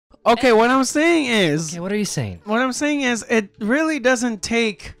Okay, what I'm saying is... Okay, what are you saying? What I'm saying is, it really doesn't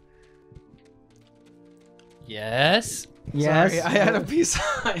take... Yes. Yes. Sorry, I had a piece,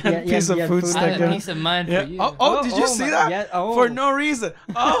 I had a Yeah, piece of yeah, food food I have sticking. a peace of mind Yeah. for you. Oh, did you see that? Yeah, oh. For no reason.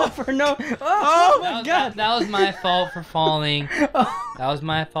 Oh, For no. Oh, my That, god. that was my fault for falling. That was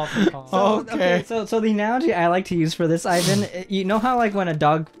my fault for falling. Oh. Okay. So the analogy I like to use for this, Ivan, you know how like when a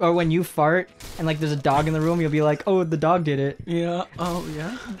dog or when you fart and like there's a dog in the room, you'll be like, "Oh, the dog did it." yeah. Oh,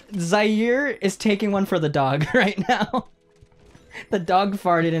 yeah. Zaire is taking one for the dog right now. The dog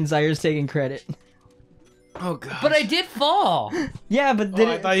farted and Zaire's taking credit. Oh, God. But I did fall. Yeah, but did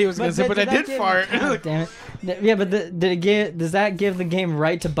I it, thought he was gonna say, but I that did give- fart. God damn it. Yeah, but did it give? Does that give the game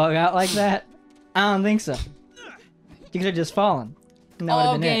right to bug out like that? I don't think so. You could have just fallen. And that All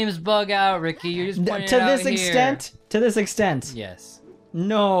would've been it. games bug out, Ricky. You're just pointing To it out this here. extent. To this extent. Yes.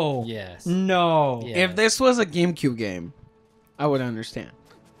 No. Yes. No. Yeah. If this was a GameCube game, I would understand.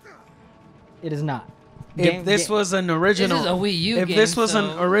 It is not. If this was an This original... is a Wii U if game. this was so...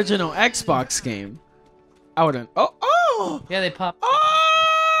 an original Xbox game, I wouldn't... Oh! Yeah, they pop.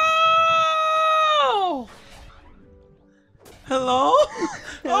 Oh! Hello?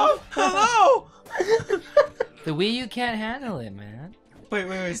 Oh, hello! The Wii U can't handle it, man.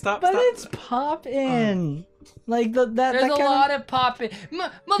 Wait, stop, But stop. it's pop in. Like that. There's that a kind lot of popping.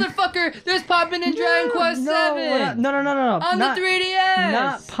 Motherfucker, there's popping in Dragon Quest 7. No. On not, the 3DS.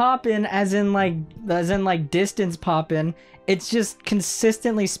 Not poppin' as in like distance poppin'. It's just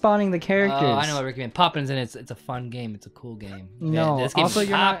consistently spawning the characters. Oh, I know what Ricky meant. Poppin's in it. It's a fun game. It's a cool game. No. Yeah, this game's Also,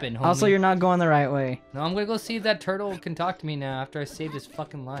 you're popping, not. homie. Also, you're not going the right way. No, I'm gonna go see if that turtle can talk to me now after I saved his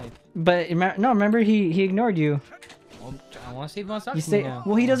fucking life. But remember he ignored you. Well, I want to see if he wants to talk You to me say, now.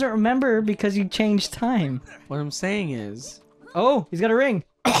 well, he doesn't remember because you changed time. What I'm saying is... Oh, he's got a ring,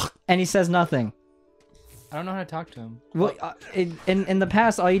 and he says nothing. I don't know how to talk to him. Well, in the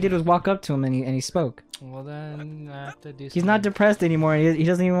past, all you did was walk up to him and he spoke. Well, then I have to do something. He's not depressed anymore. He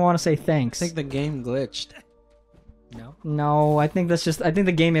doesn't even want to say I thanks. think the game glitched. No. No, I think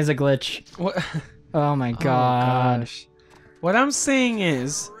the game is a glitch. What? Oh my gosh. What I'm saying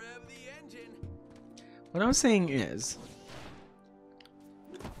is...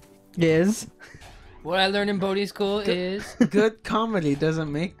 Is What I learned in Bodhi School is good comedy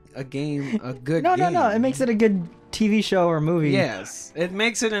doesn't make a game a good no, game. It makes it a good TV show or movie. Yes, it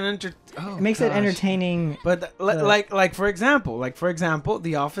makes it It makes it entertaining. But like for example,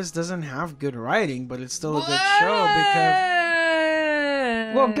 The Office doesn't have good writing, but it's still a good show because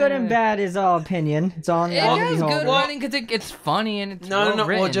Well, good and bad is all opinion. It's all in the It eye of the has good beholder. writing because it's funny and it's no. Well,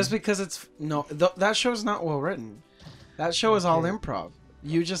 written. just because it's that show's not well written. That show is all improv.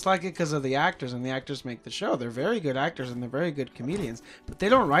 You just like it because of the actors, and the actors make the show. They're very good actors and they're very good comedians, but they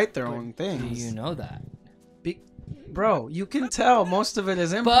don't write their own Do things. you know that? Bro, you can tell most of it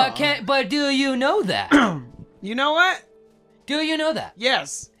is improv. But do you know that? You know what? Do you know that?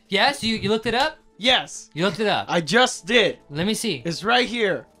 Yes. Yes, you looked it up? Yes. You looked it up. I just did. Let me see. It's right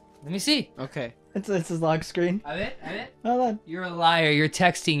here. Let me see. Okay. It's his lock screen. Have it? Hold on. You're a liar. You're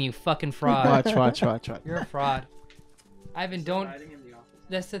texting, you fucking fraud. Watch. You're a fraud. Ivan, don't.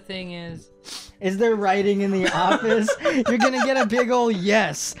 That's the thing is. Is there writing in the office? You're gonna get a big ol'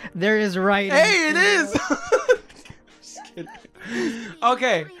 yes. There is writing. Hey, it is. Just kidding.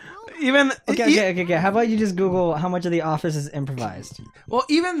 Okay. Okay. How about you just Google how much of The Office is improvised? Well,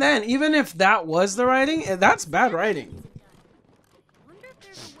 even then, even if that was the writing, that's bad writing.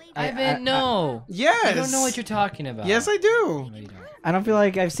 Ivan, no. Yes. You don't know what you're talking about. Yes, I do. No, you don't. I don't feel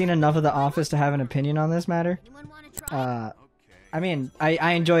like I've seen enough of The Office to have an opinion on this matter. I mean,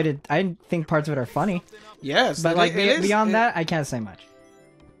 I enjoyed it. I think parts of it are funny, Yes, but like beyond that. that, I can't say much.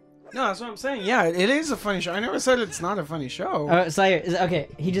 No, that's what I'm saying. Yeah, it is a funny show. I never said it's not a funny show. Okay,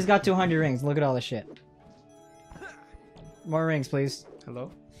 he just got 200 rings. Look at all this shit. More rings, please. Hello?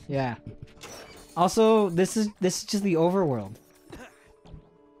 Yeah. Also, this is just the overworld.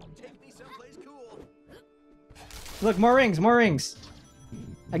 Look, more rings.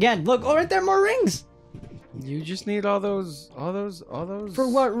 Again, look, oh right there, more rings. You just need all those. For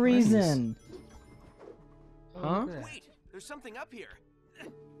what rings. reason? Huh? Wait, there's something up here.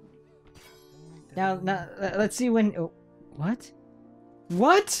 Now, let's see when. Oh, what?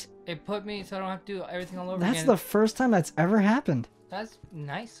 What? It put me so I don't have to do everything all over That's again. the first time that's ever happened. That's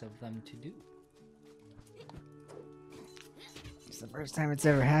nice of them to do. It's the first time it's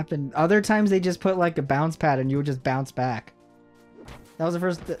ever happened. Other times they just put like a bounce pad and you would just bounce back. That was the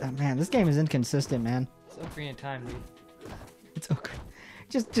first. Man, this game is inconsistent, man. It's Ocarina of Time, dude. It's okay.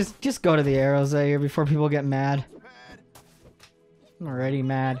 Just go to the arrows here before people get mad. I'm already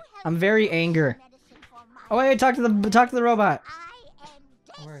mad. I'm very angry. Oh wait, talk to the robot.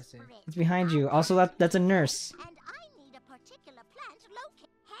 Where is it? It's behind you. Also, that's a nurse. And I need a particular plant located.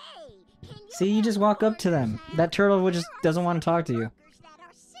 Hey, can you See, you just walk up to them. That turtle would just doesn't want to talk to you. workers that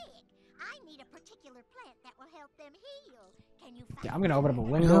are sick? I need a particular plant that will help them heal. Can you find Yeah, I'm gonna open up a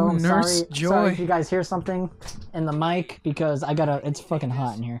window. Oh, I'm Nurse sorry, Joy. sorry if you guys hear something in the mic because I gotta. It's fucking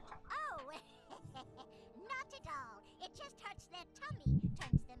hot in here. Oh, not at all. It just hurts their tummy,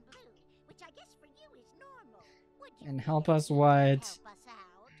 turns them blue, which I guess for you is normal. Would you And help care us to what? help us out?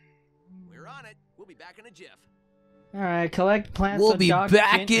 We're on it. We'll be back in a jiff. All right, collect plants. We'll so be Doc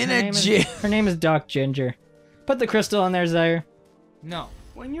back Gin- in her a name is- jiff. Her name is Doc Ginger. Put the crystal in there, Zaire. No.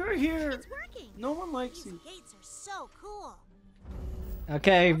 When you're here, It's working. no one likes you. Gates are so cool.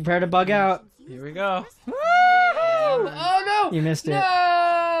 Okay, prepare to bug out. Here we go. Oh no! You missed it.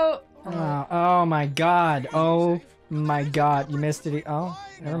 No! Oh my god. Oh my god. You missed it. Oh,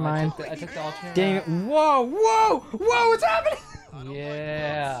 never mind. I took the alternate Didn't route. even- Whoa, whoa, whoa! What's happening?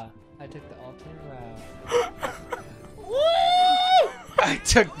 Yeah. I took the alternate route. I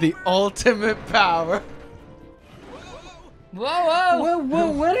took the ultimate power. Whoa, whoa! Whoa,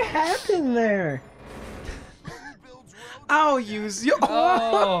 whoa! What happened there? I'll use your.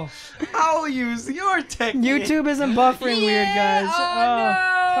 Oh! I'll use your technique. YouTube isn't buffering weird, guys.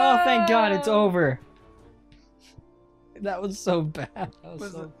 Oh, thank God, it's over. That was so bad. That was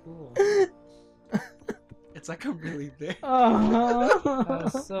Was so it- cool. It's like I'm really there. That Oh,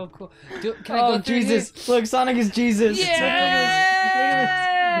 was so cool. Can I go oh through Jesus! Look, Sonic is Jesus.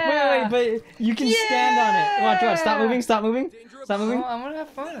 Yeah! Wait, but you can stand on it. Watch. Stop moving. Stop moving. Stop Oh, moving. I'm gonna have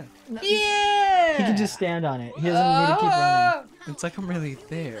fun. Yeah! He can just stand on it. He doesn't need to keep running. It's like I'm really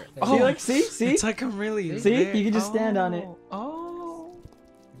there. See, like, see? It's like I'm really See? there. You can just stand on it. Oh.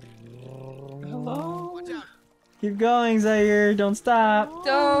 Hello. Watch out. Keep going, Zaire. Don't stop.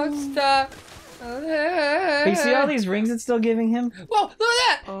 Don't stop. But you see all these rings it's still giving him? Whoa, look at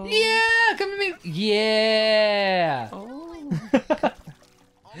that! Oh. Yeah! Come to me! Yeah! Oh.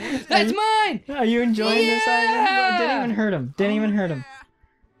 That's mine! Are you enjoying this, Ivan? Yeah! Didn't even hurt him. Didn't even hurt him.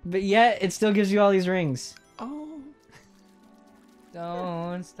 But yet, it still gives you all these rings. Oh.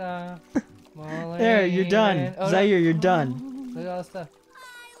 Don't stop. There, you're done. Oh, no. Zaire, you're done. Look at all the stuff.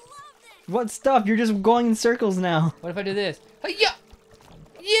 What stuff? You're just going in circles now. What if I do this? Yeah!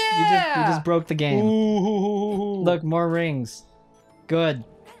 You Yeah! just broke the game. Ooh. Look, more rings. Good.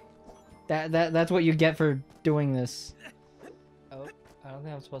 That's what you get for doing this. Oh, I don't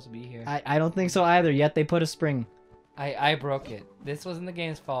think I'm supposed to be here. I don't think so either. Yet they put a spring. I broke it. This wasn't the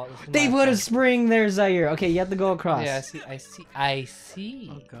game's fault. This was They my put a fault. spring there, Zaire. Okay, you have to go across. Yeah, I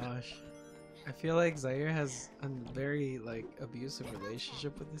see. Oh gosh. I feel like Zaire has a very like abusive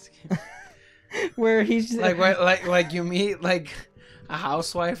relationship with this game. Where he's like you meet like a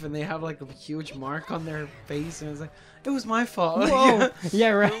housewife and they have like a huge mark on their face and it's like it was my fault. Whoa. Yeah,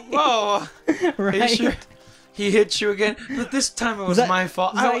 right. Whoa. Are you Right. sure? He hit you again, but this time it was that- my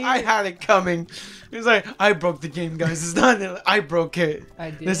fault. was that I you? had it coming. He was like, I broke the game, guys. It's not. I broke it.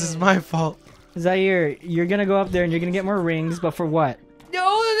 I did. This is my fault. Zaire, you're gonna go up there and you're gonna get more rings, but for what?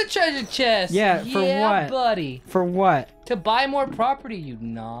 No, the treasure chest. Yeah, for what? buddy? For what? To buy more property, you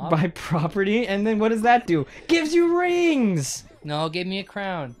knob. Buy property, and then what does that do? Gives you rings! No, give me a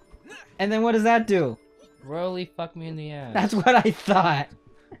crown. And then what does that do? Royally fuck me in the ass. That's what I thought.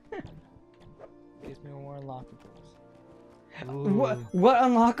 Gives me more unlockables. What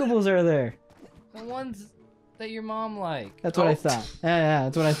unlockables are there? The ones that your mom like. That's what I thought. Yeah,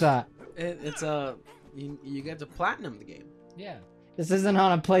 that's what I thought. It's you get to platinum the game. Yeah, This isn't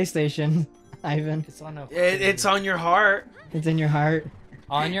on a PlayStation, Ivan. it's on a. It's on your heart. It's in your heart.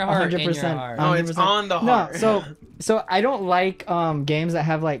 on your heart. In your 100%. heart. No, it's 100%. on the No, heart. so I don't like games that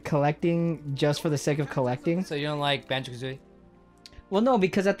have like collecting just for the sake of collecting. So you don't like Banjo-Kazooie? Well, no,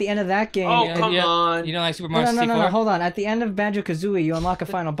 because at the end of that game, Oh, You- come you- on. You don't like Super no, Mario no, 64? no, hold on. At the end of Banjo-Kazooie, you unlock a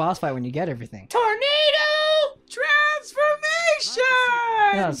final boss fight when you get everything. Tornado transformation.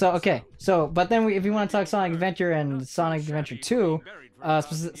 No, so okay, but then if you want to talk Sonic Adventure and Sonic Adventure 2,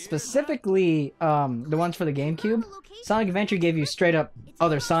 specifically the ones for the GameCube, Sonic Adventure gave you straight up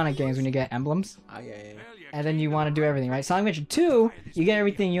other Sonic games when you get emblems, Yeah. and then you want to do everything, right? Sonic Adventure 2, you get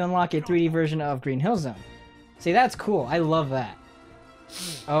everything, you unlock a 3D version of Green Hill Zone. See, that's cool. I love that.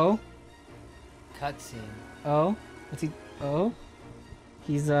 Oh, Cutscene. what's he? Oh,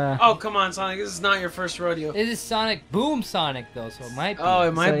 he's Oh, come on, Sonic. This is not your first rodeo. This is Sonic Boom Sonic though, so it might be. Oh,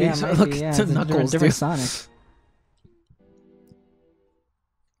 it might be. yeah, it might Look be, at yeah, the it's a knuckles, different dude. Sonic.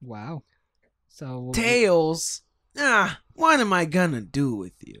 Wow. So Tails. What am I gonna do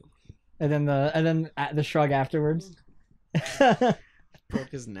with you? and then the shrug afterwards. Broke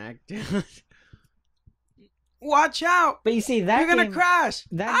his neck, dude. Watch out! But you see that You're gonna game, crash!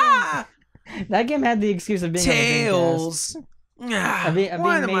 that that game had the excuse of being on the Dreamcast. Tails! Ah, Of being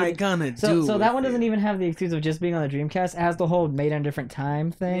what am I made- gonna So do? that one with doesn't it? even have the excuse of just being on the Dreamcast. It has the whole made on a different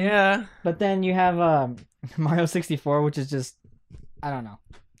time thing. Yeah. But then you have Mario 64, which is just I don't know.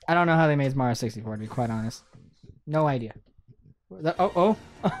 I don't know how they made Mario 64 to be quite honest. No idea. Oh.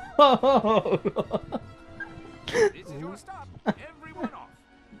 This is your stop. Everyone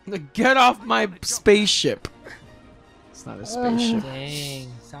off. Get off my spaceship. It's not a spaceship. Dang,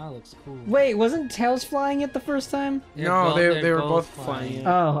 Sonic looks cool. Wait, wasn't Tails flying it the first time? No, they were both flying it.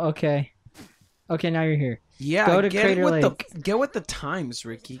 Oh, okay. Okay, now you're here. Yeah, Go to get Crater with Lake. get with the times,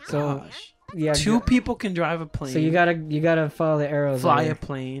 Ricky. So, Gosh. Yeah. Two people can drive a plane. So you gotta follow the arrows. fly there. a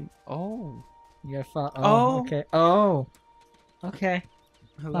plane. Oh. You gotta follow. Oh. Oh. Okay. Oh. Okay.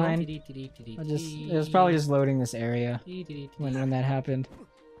 Hello? Fine. It was probably just loading this area when that happened.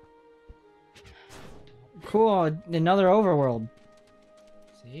 Cool. Another overworld.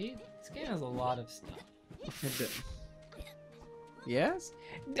 See, this game has a lot of stuff. Yes?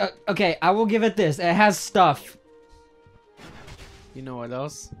 Okay, I will give it this. It has stuff. You know what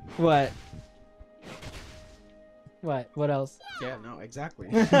else? What? What else? Yeah, no, exactly.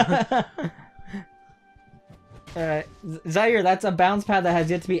 Alright. Zaire, that's a bounce pad that has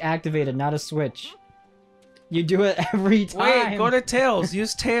yet to be activated, not a switch. You do it every time. Wait, go to Tails.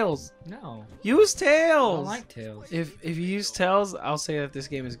 Use Tails. No, Use I Tails. don't like Tails. If you use Tails, I'll say that this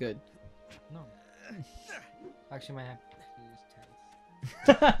game is good. No. Actually, might have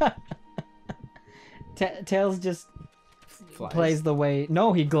to use Tails. Tails just Flies. plays the way.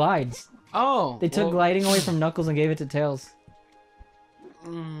 No, he glides. Oh. They took well, gliding away from Knuckles and gave it to Tails.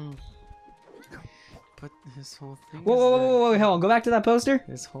 But this whole thing. Whoa, is whoa, that- whoa, whoa, hold on. Go back to that poster.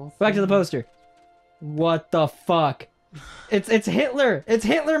 This whole. Go back to the thing- poster. What the fuck? It's Hitler. It's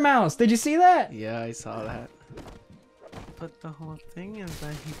Hitler Mouse. Did you see that? Yeah, I saw that. But the whole thing is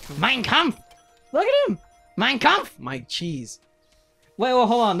that he. Can... Mein Kampf. Look at him. Mein Kampf. Mike Cheese. Wait, well,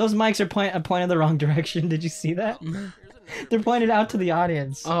 hold on. Those mics are pointed the wrong direction. Did you see that? They're pointed out to the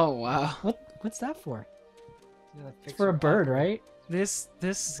audience. Oh wow. What's that for? You gotta It's fix for a your bird, popcorn. right? This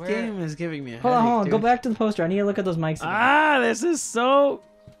Where- game is giving me a Hold on, headache, hold on. Go dude. back to the poster. I need to look at those mics. Again. Ah, this is so.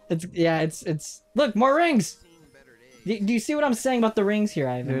 It's look, more rings. Do you see what I'm saying about the rings here,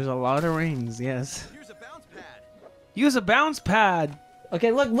 Ivan? There's a lot of rings. Yes. Here's a bounce pad. Use a bounce pad.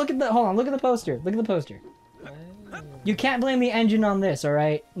 Okay, look at the hold on, look at the poster. Look at the poster. You can't blame the engine on this, all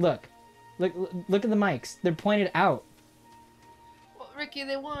right? Look at the mics. They're pointed out. Well, Ricky,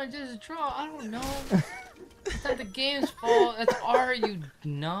 they wanted just a draw. I don't know. It's not the game's fault. That's art, you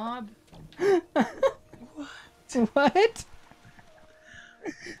knob. What?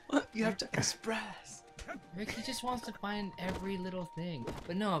 What? You have to express. Ricky just wants to find every little thing.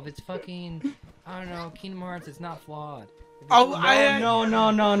 But no, if it's fucking, I don't know, Kingdom Hearts, it's not flawed. If it's Oh,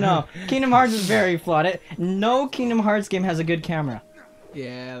 No. Kingdom Hearts is very flawed. No Kingdom Hearts game has a good camera.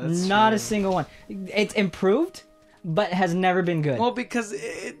 Yeah, that's Not true. a single one. It's improved, but has never been good. Well, because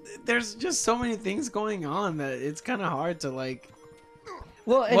there's just so many things going on that it's kind of hard to like.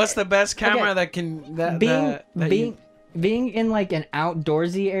 Well, What's the best camera okay. that can that being that being you- being in like an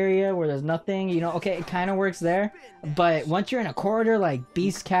outdoorsy area where there's nothing, okay, it kind of works there. But once you're in a corridor like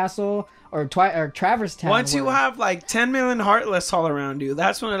Beast Castle or Traverse Town, Once you where- have like 10 million Heartless all around you,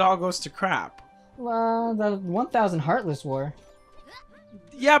 that's when it all goes to crap. well, the 1,000 Heartless War,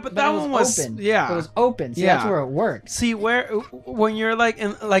 Yeah, but that it was one was open. yeah. It was open, so Yeah. that's where it works. See when you're like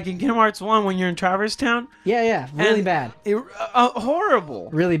in Kingdom Hearts 1 when you're in Traverse Town, Yeah, really and bad, horrible.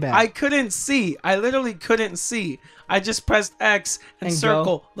 really bad. I couldn't see. I literally couldn't see. I just pressed X and And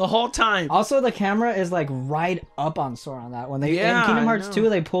circle the whole time. Also, the camera is like right up on Sora on that one. Yeah, In Kingdom I Hearts know. 2,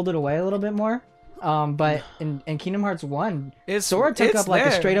 they pulled it away a little bit more. But in Kingdom Hearts 1, It's Sora took it's up like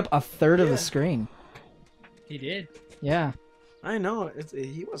there. straight up a third of Yeah. the screen. He did. Yeah. I know.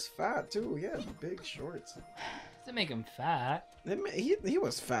 He was fat too. He had big shorts. Doesn't make him fat. He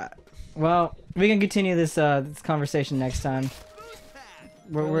was fat. Well, we can continue this conversation next time.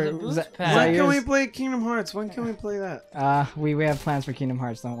 It was a boost that pad. When can we yours? play Kingdom Hearts? When can we play that? We have plans for Kingdom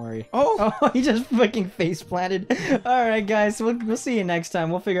Hearts. Don't worry. Oh, Oh, he just fucking face planted. All right, guys. We'll see you next time.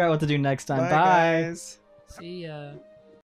 We'll figure out what to do next time. bye, guys. See ya.